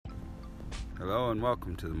Hello and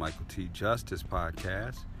welcome to the Michael T. Justice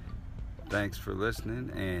Podcast. Thanks for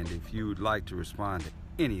listening, and if you would like to respond to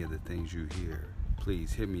any of the things you hear,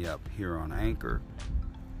 please hit me up here on Anchor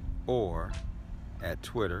or at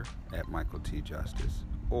Twitter at Michael T. Justice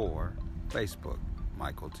or Facebook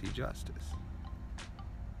Michael T. Justice.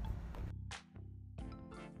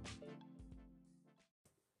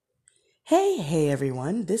 Hey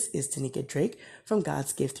everyone, this is Tanika Drake from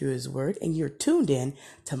God's Gift Through His Word, and you're tuned in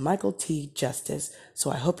to Michael T. Justice. So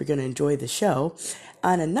I hope you're going to enjoy the show.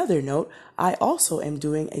 On another note, I also am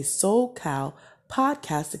doing a SoCal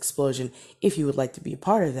podcast explosion. If you would like to be a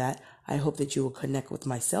part of that, I hope that you will connect with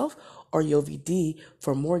myself or YoviD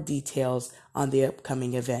for more details on the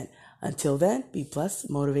upcoming event. Until then, be blessed,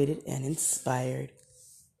 motivated, and inspired.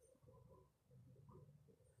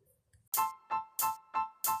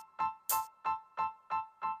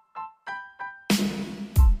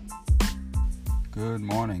 Good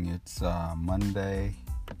morning. It's Monday,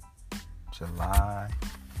 July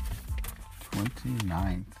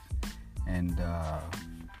 29th, and I'm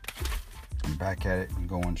back at it and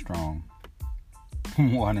going strong.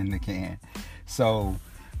 One in the can. So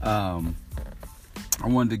I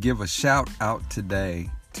wanted to give a shout out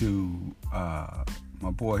today to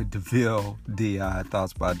my boy DeVille, D.I.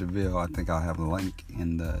 Thoughts by DeVille. I think I'll have a link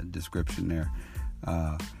in the description there.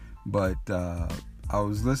 But I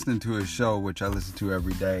was listening to his show, which I listen to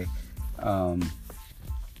every day, and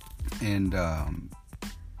on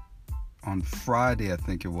Friday, I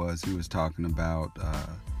think it was, he was talking about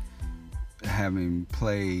having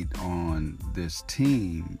played on this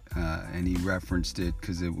team, and he referenced it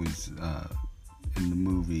because it was in the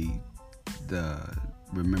movie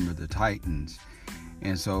Remember the Titans.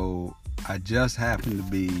 And so I just happened to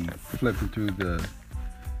be flipping through the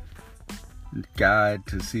guide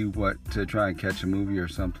to try and catch a movie or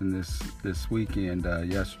something this weekend,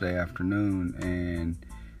 yesterday afternoon, and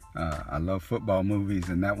I love football movies,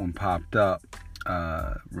 and that one popped up,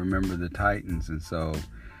 Remember the Titans, and so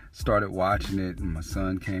started watching it, and my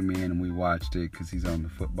son came in and we watched it because he's on the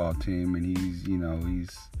football team, and he's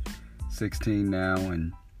 16 now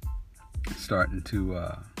and starting to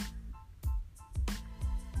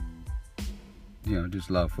just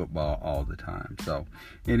love football all the time. So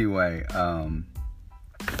anyway,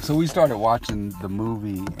 so we started watching the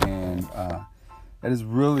movie, and it is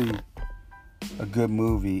really a good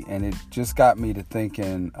movie, and it just got me to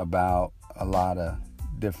thinking about a lot of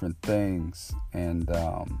different things. And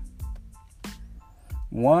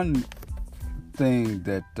one thing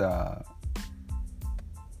that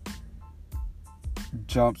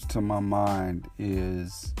jumps to my mind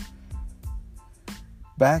is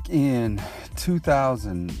back in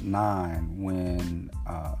 2009, when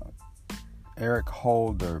Eric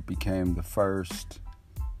Holder became the first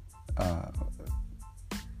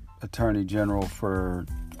Attorney General for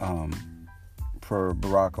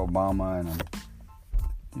Barack Obama, and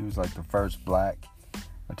he was like the first black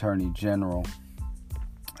Attorney General.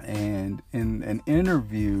 And in an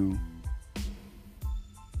interview,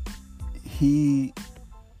 he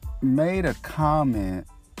made a comment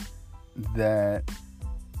that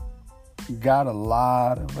got a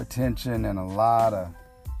lot of attention and a lot of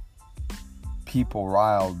people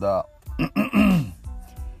riled up.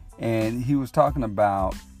 And he was talking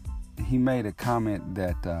about, he made a comment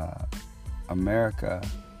that America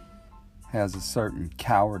has a certain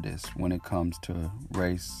cowardice when it comes to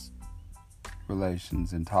race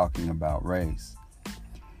relations and talking about race.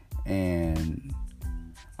 And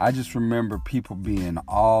I just remember people being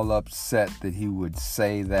all upset that he would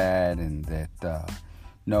say that, and that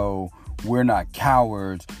no, we're not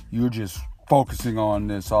cowards, you're just focusing on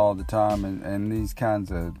this all the time, and these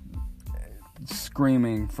kinds of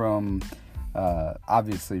screaming from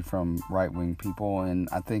obviously from right-wing people, and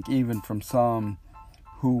I think even from some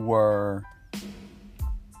who were,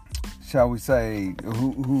 shall we say,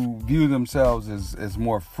 who view themselves as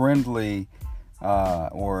more friendly,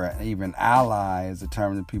 or even ally is a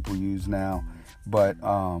term that people use now, but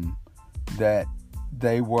that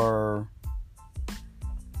they were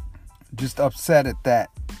just upset at that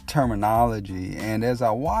terminology. And as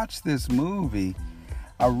I watched this movie,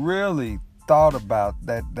 I really thought about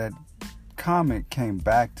that comment came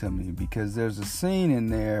back to me, because there's a scene in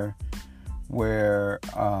there where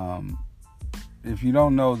if you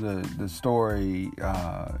don't know the story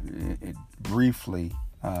briefly,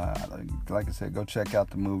 like I said, go check out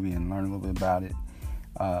the movie and learn a little bit about it.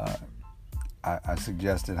 I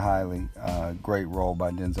suggest it highly. Great role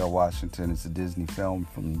by Denzel Washington. It's a Disney film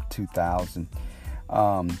from 2000.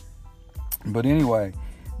 But anyway,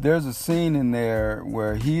 there's a scene in there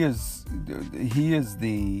where he is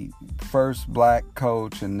the first black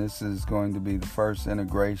coach, and this is going to be the first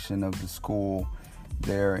integration of the school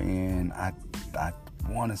there in, I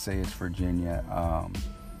want to say it's Virginia.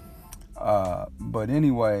 But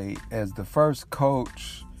anyway, as the first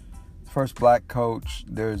black coach,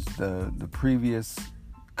 there's the previous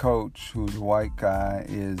coach, who's a white guy,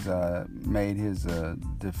 is made his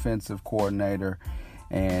defensive coordinator,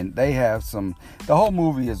 and they have the whole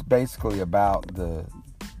movie is basically about the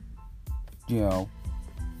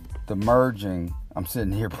merging. I'm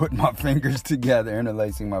sitting here putting my fingers together,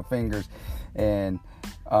 interlacing my fingers, and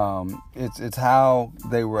it's how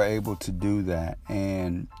they were able to do that.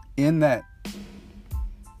 And in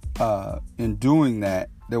doing that,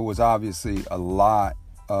 there was obviously a lot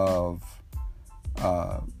of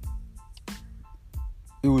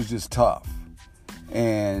it was just tough.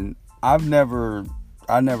 And I never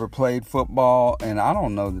played football, and I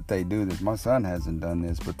don't know that they do this. My son hasn't done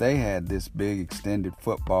this, but they had this big extended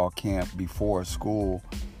football camp before school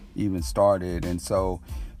even started. And so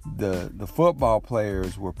the football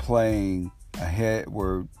players were playing ahead,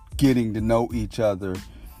 were getting to know each other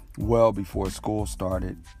well before school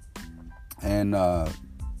started. And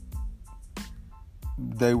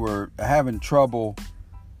they were having trouble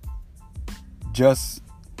just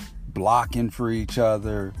blocking for each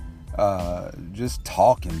other, just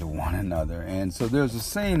talking to one another. And so there's a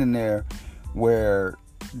scene in there where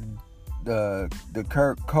the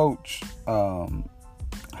coach,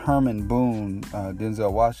 Herman Boone,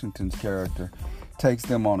 Denzel Washington's character, takes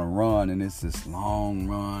them on a run, and it's this long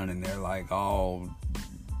run, and they're like all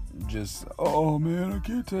just, oh man, I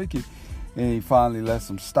can't take it. And he finally lets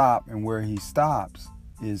them stop, and where he stops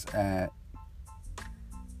is at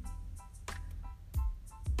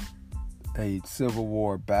a Civil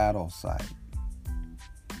War battle site.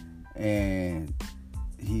 And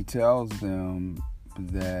he tells them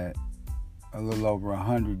that a little over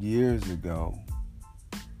 100 years ago,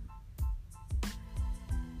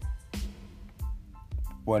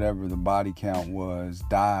 whatever the body count was,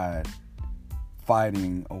 died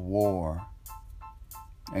fighting a war.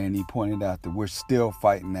 And he pointed out that we're still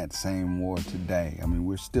fighting that same war today. I mean,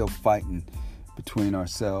 we're still fighting between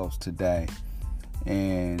ourselves today.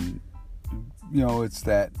 And it's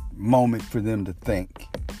that moment for them to think.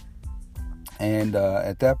 And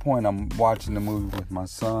at that point, I'm watching the movie with my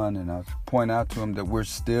son, and I point out to him that we're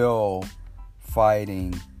still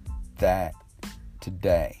fighting that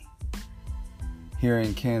today. Here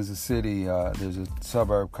in Kansas City, there's a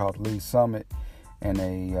suburb called Lee Summit, and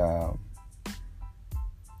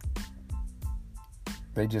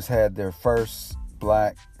they just had their first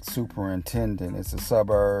black superintendent. It's a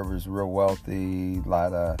suburb, it's real wealthy, a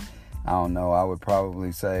lot of, I don't know, I would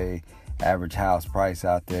probably say average house price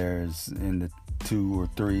out there is in the $200,000 or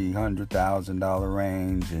 $300,000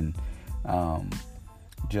 range. And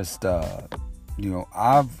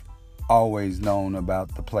I've always known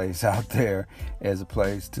about the place out there as a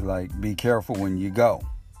place to like be careful when you go.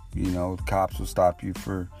 The cops will stop you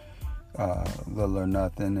for little or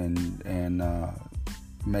nothing, and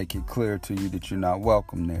make it clear to you that you're not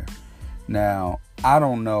welcome there. Now, I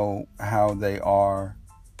don't know how they are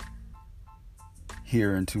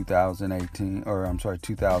here in 2019.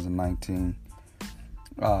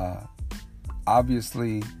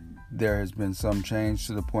 Obviously, there has been some change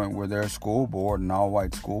to the point where their school board, an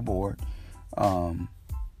all-white school board,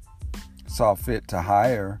 saw fit to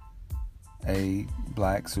hire a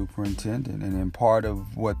black superintendent. And then part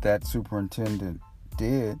of what that superintendent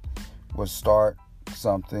did was start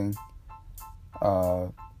something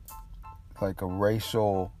like a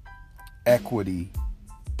racial equity,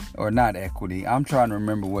 or not equity. I'm trying to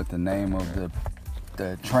remember what the name of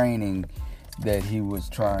the training that he was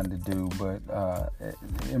trying to do. But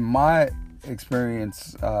in my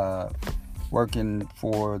experience working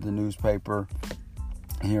for the newspaper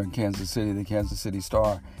here in Kansas City, the Kansas City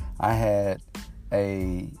Star, I had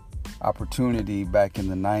a opportunity back in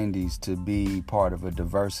the 90s to be part of a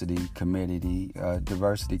diversity committee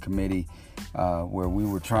where we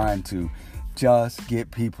were trying to just get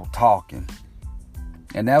people talking.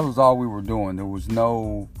 And that was all we were doing. There was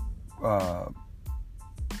no,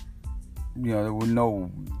 there were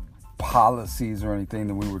no policies or anything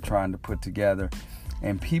that we were trying to put together.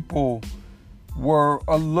 And people were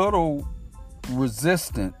a little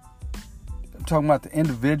resistant. I'm talking about the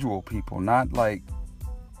individual people, not like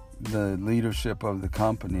the leadership of the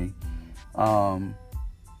company. But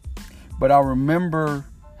I remember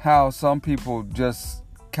how some people just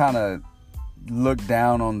kind of looked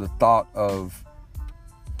down on the thought of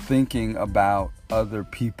thinking about other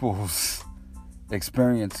people's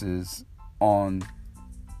experiences on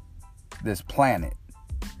this planet,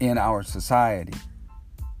 in our society,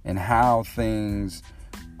 and how things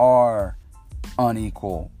are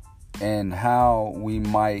unequal, and how we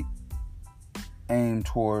might aim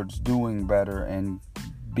towards doing better and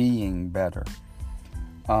being better.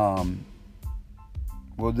 Well,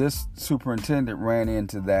 this superintendent ran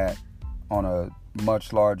into that on a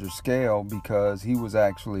much larger scale, because he was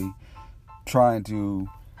actually trying to,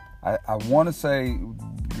 I want to say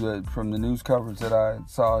that from the news coverage that I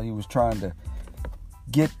saw, he was trying to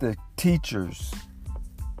get the teachers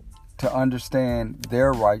to understand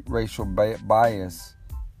their racial bias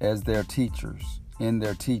as their teachers in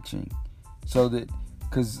their teaching. So that,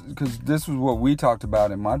 because this was what we talked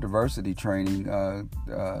about in my diversity training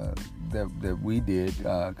that we did,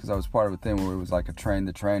 because I was part of a thing where it was like a train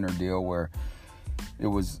the trainer deal, where it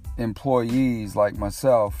was employees like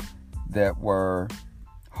myself that were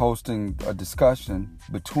hosting a discussion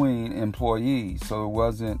between employees. So it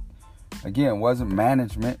wasn't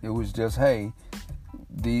management. It was just, hey,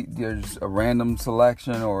 there's a random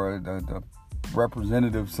selection or the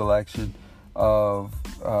representative selection of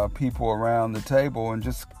people around the table, and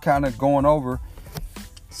just kind of going over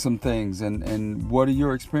some things and what are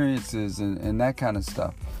your experiences and that kind of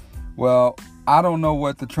stuff. Well, I don't know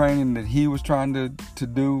what the training that he was trying to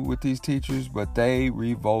do with these teachers, but they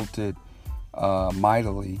revolted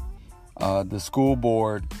mightily. The school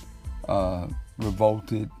board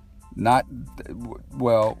revolted.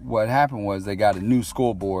 What happened was they got a new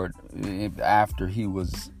school board after he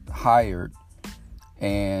was hired,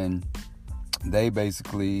 and they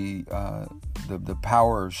basically, the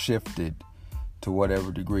power shifted to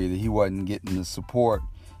whatever degree that he wasn't getting the support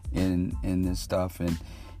in this stuff, and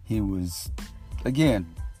he was, again,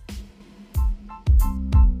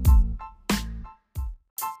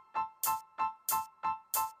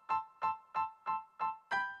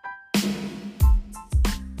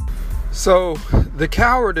 so the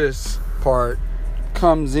cowardice part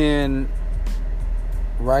comes in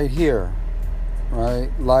right here, right?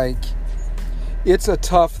 Like, it's a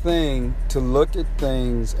tough thing to look at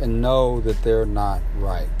things and know that they're not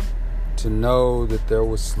right. To know that there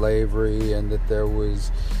was slavery, and that there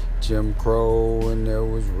was Jim Crow, and there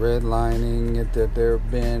was redlining, and that there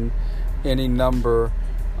have been any number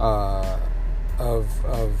of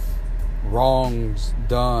wrongs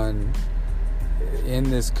done in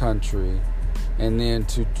this country, and then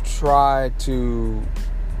to try to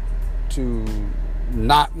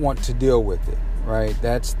not want to deal with it, right?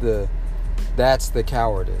 That's the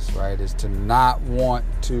cowardice, right? Is to not want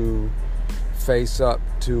to face up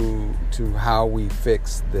to how we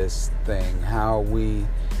fix this thing, how we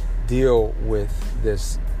deal with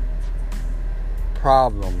this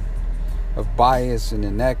problem of bias and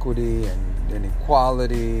inequity and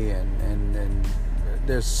inequality, and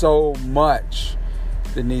there's so much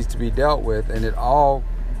that needs to be dealt with, and it all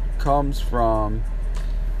comes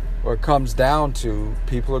down to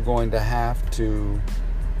people are going to have to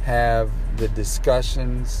have the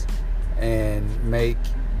discussions and make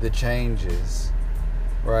the changes,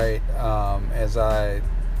 right? As I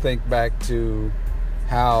think back to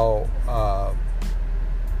how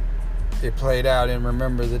it played out in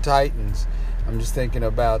Remember the Titans, I'm just thinking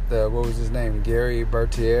about what was his name? Gary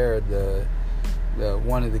Bertier, the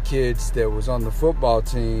one of the kids that was on the football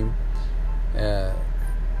team, and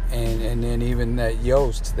then even that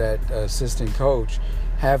Yost, that assistant coach,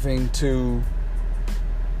 having to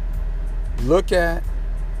look at,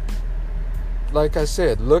 like I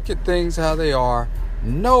said, look at things how they are,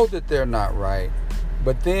 know that they're not right,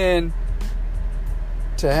 but then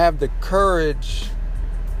to have the courage,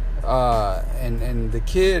 and the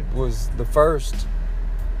kid was the first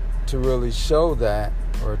to really show that,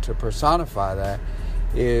 or to personify that,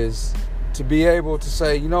 is to be able to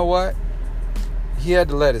say, you know what? He had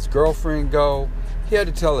to let his girlfriend go. He had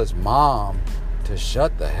to tell his mom to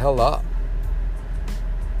shut the hell up.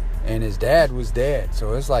 And his dad was dead.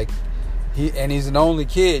 So it's like, he's an only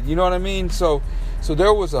kid. You know what I mean? So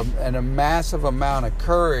there was a massive amount of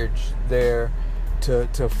courage there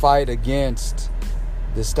to fight against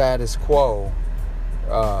the status quo.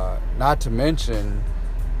 Not to mention,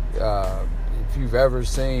 if you've ever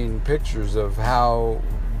seen pictures of how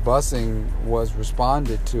busing was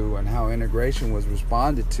responded to and how integration was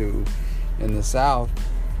responded to in the South,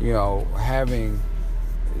 you know, having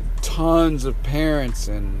tons of parents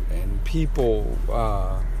and people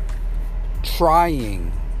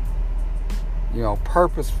trying,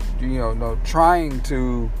 trying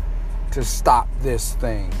to stop this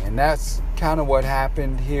thing. And that's kind of what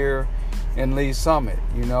happened here in Lee's Summit.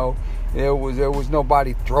 You know, there was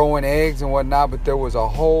nobody throwing eggs and whatnot, but there was a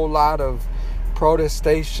whole lot of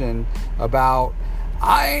protestation about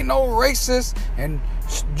I ain't no racist, and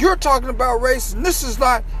you're talking about race, and this is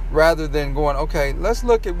not, rather than going, okay, let's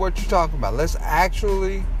look at what you're talking about. Let's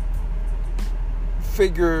actually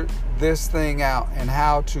figure this thing out and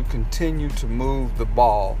how to continue to move the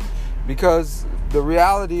ball. Because the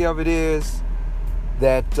reality of it is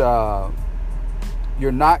that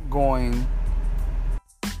you're not going...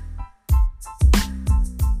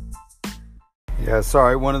 Yeah,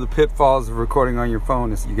 sorry, one of the pitfalls of recording on your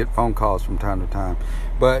phone is you get phone calls from time to time.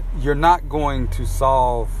 But you're not going to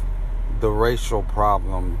solve the racial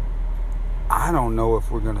problem. I don't know if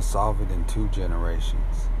we're going to solve it in 2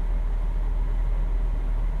 generations.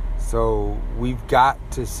 So we've got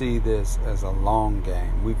to see this as a long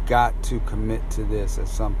game. We've got to commit to this as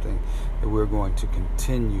something that we're going to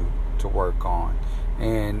continue to work on.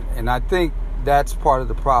 And I think that's part of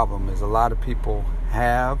the problem, is a lot of people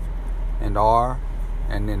have and are,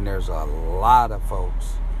 and then there's a lot of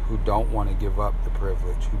folks who don't want to give up the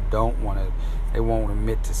privilege, who they won't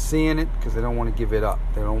admit to seeing it because they don't want to give it up.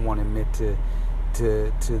 They don't want to admit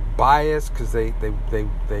to bias because they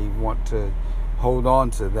want to hold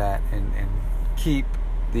on to that and keep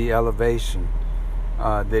the elevation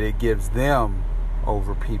that it gives them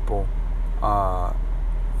over people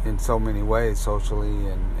in so many ways, socially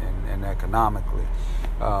and economically.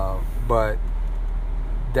 But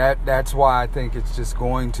that's why I think it's just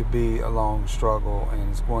going to be a long struggle, and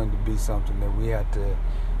it's going to be something that we have to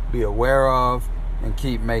be aware of and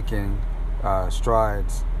keep making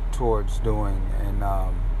strides towards doing. And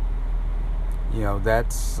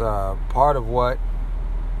that's part of what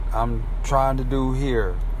I'm trying to do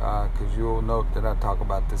here, because you'll note that I talk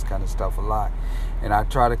about this kind of stuff a lot, and I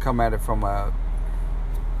try to come at it from a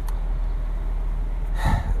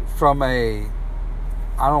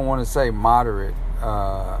I don't want to say moderate.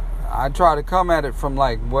 I try to come at it from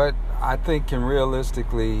like what I think can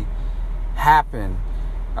realistically happen.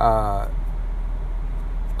 I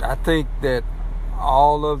think that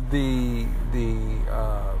all of the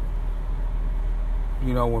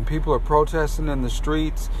when people are protesting in the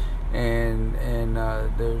streets and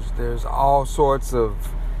there's all sorts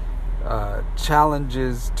of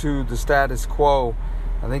challenges to the status quo,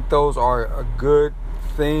 I think those are a good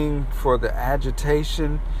thing for the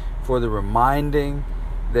agitation, for the reminding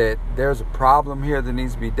that there's a problem here that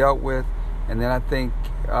needs to be dealt with. And then I think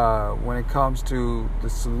when it comes to the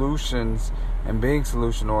solutions and being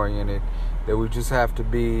solution oriented, that we just have to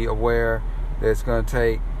be aware that it's going to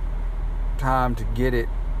take time to get it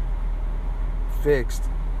fixed,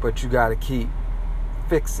 but you got to keep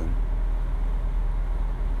fixing,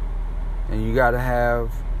 and you got to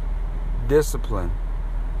have discipline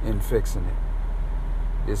in fixing it.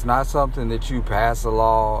 It's not something that you pass a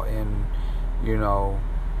law and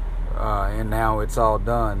and now it's all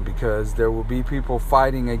done, because there will be people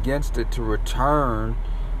fighting against it to return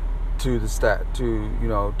to the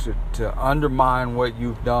to undermine what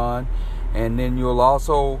you've done. And then you'll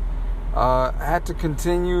also have to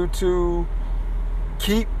continue to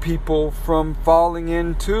keep people from falling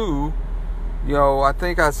into, I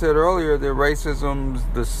think I said earlier that racism's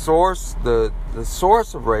the source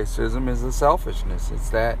of racism is the selfishness. It's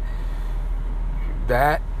that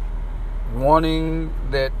wanting,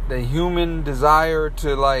 that the human desire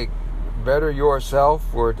to like better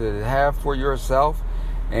yourself or to have for yourself.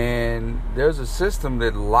 And there's a system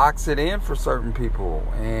that locks it in for certain people,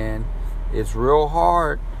 and it's real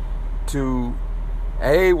hard to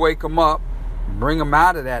wake them up, bring them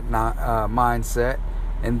out of that mindset,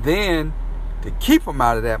 and then to keep them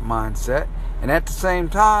out of that mindset, and at the same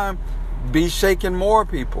time be shaking more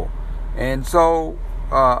people. And so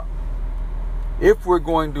if we're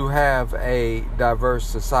going to have a diverse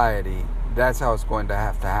society, that's how it's going to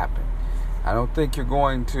have to happen. I don't think you're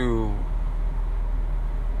going to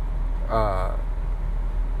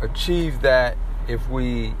achieve that if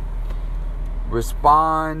we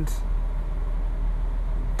respond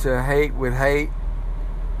to hate with hate,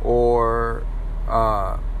 or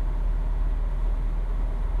I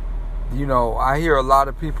hear a lot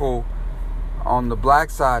of people on the black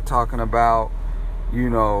side talking about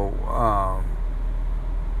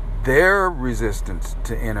their resistance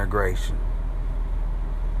to integration.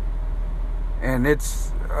 And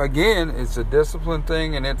it's a discipline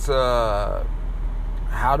thing, and it's how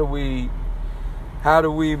do we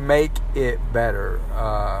make it better?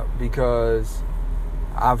 Because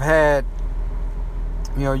I've had,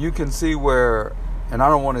 you can see where, and I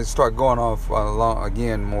don't want to start going off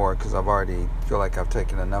again more, because I've already feel like I've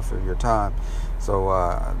taken enough of your time. So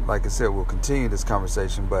like I said, we'll continue this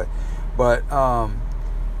conversation, but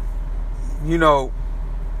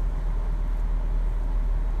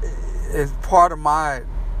as part of my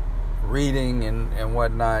reading and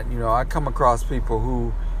whatnot, I come across people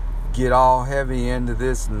who get all heavy into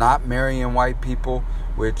this not marrying white people,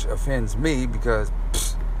 which offends me because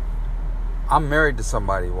I'm married to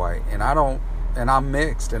somebody white, and I'm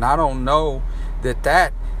mixed, and I don't know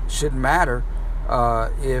that should matter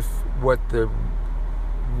if what the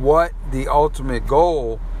ultimate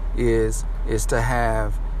goal is to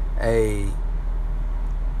have a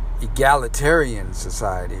egalitarian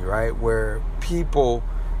society, right, where people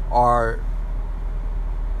are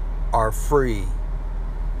free.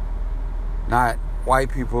 Not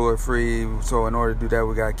white people are free, so in order to do that,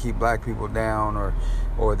 we got to keep black people down,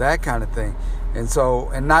 or that kind of thing.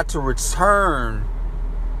 And not to return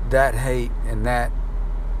that hate and that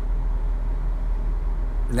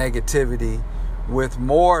negativity with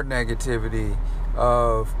more negativity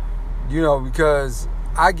of, because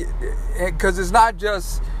it's not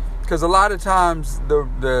just, because a lot of times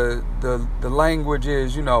the language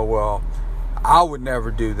is, well, I would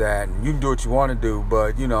never do that, and you can do what you want to do,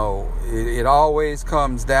 but it always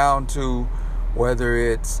comes down to whether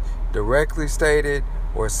it's directly stated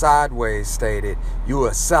or sideways stated. You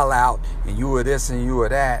a sellout, and you are this and you are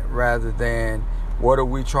that, rather than what are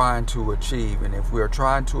we trying to achieve. And if we are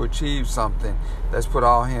trying to achieve something, let's put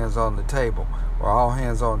all hands on the table or all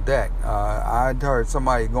hands on deck. I heard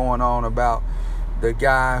somebody going on about the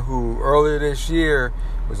guy who earlier this year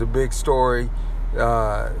was a big story.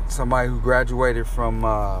 Somebody who graduated from,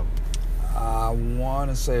 I want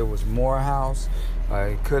to say it was Morehouse.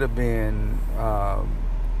 It could have been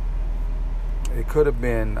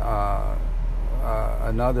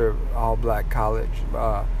another all-black college,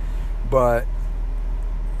 but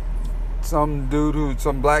some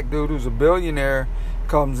black dude who's a billionaire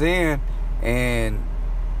comes in and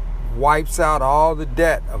wipes out all the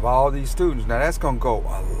debt of all these students. Now that's going to go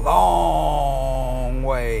a long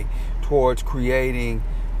way towards creating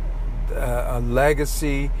a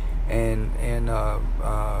legacy and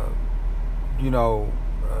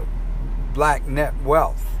black net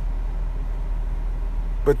wealth.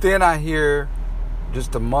 But then I hear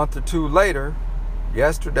just a month or two later,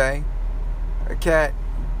 yesterday, a cat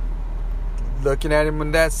looking at him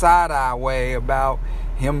in that side-eye way about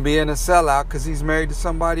him being a sellout because he's married to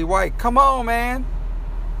somebody white. Come on, man.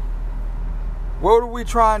 What are we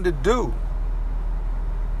trying to do?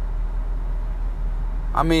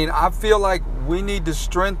 I mean, I feel like we need to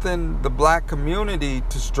strengthen the black community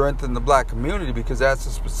because that's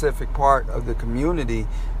a specific part of the community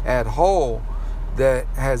at whole that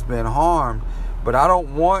has been harmed. But I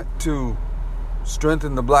don't want to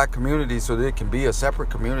strengthen the black community so that it can be a separate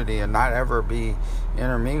community and not ever be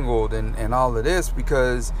intermingled and all of this,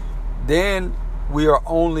 because then we are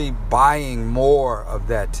only buying more of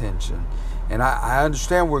that tension. And I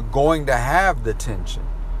understand we're going to have the tension,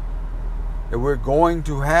 that we're going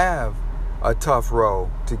to have a tough road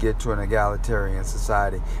to get to an egalitarian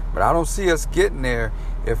society. But I don't see us getting there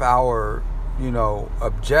if our,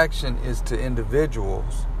 objection is to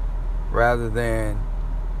individuals rather than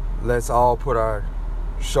let's all put our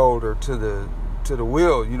shoulder to the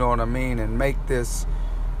wheel, you know what I mean, and make this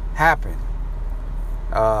happen.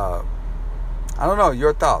 I don't know,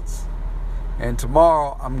 your thoughts. And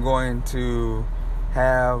tomorrow I'm going to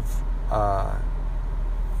have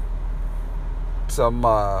some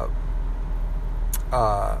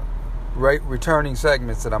returning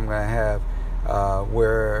segments that I'm going to have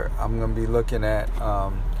where I'm going to be looking at,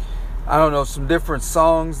 some different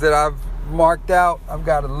songs that I've marked out. I've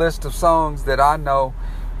got a list of songs that I know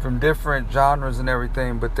from different genres and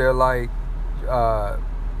everything, but they're like,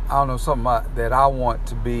 something that I want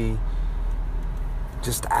to be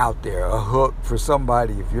just out there, a hook for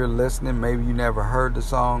somebody. If you're listening, maybe you never heard the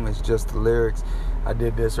song, it's just the lyrics. I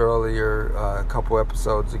did this earlier a couple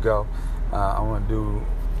episodes ago. I want to do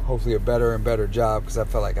hopefully a better and better job because I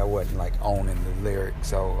felt like I wasn't like owning the lyrics,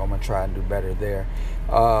 so I'm gonna try and do better there.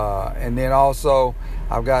 And then also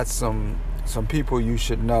I've got some people you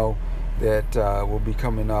should know that will be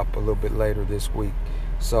coming up a little bit later this week.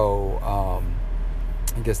 So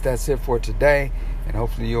I guess that's it for today, and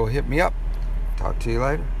hopefully you'll hit me up. Talk to you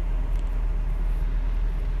later.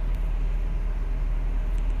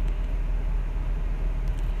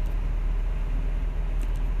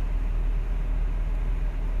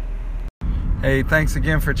 Hey, thanks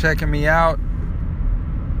again for checking me out,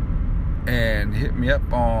 and hit me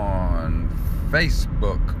up on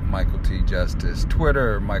Facebook, Michael T. Justice,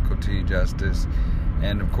 Twitter, Michael T. Justice,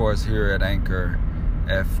 and of course here at Anchor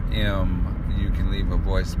FM, you can leave a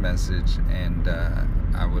voice message, and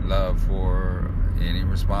I would love for any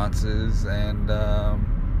responses and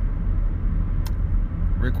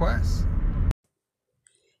requests.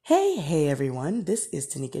 Hey everyone, this is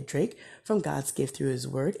Tanika Drake from God's Gift Through His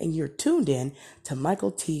Word, and you're tuned in to Michael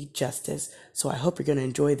T. Justice. So I hope you're going to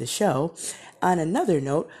enjoy the show. On another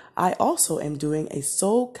note, I also am doing a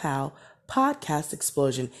SoCal podcast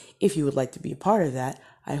explosion. If you would like to be a part of that,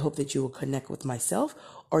 I hope that you will connect with myself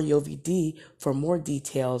or Yovi D for more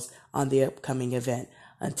details on the upcoming event.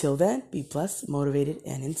 Until then, be blessed, motivated,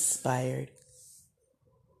 and inspired.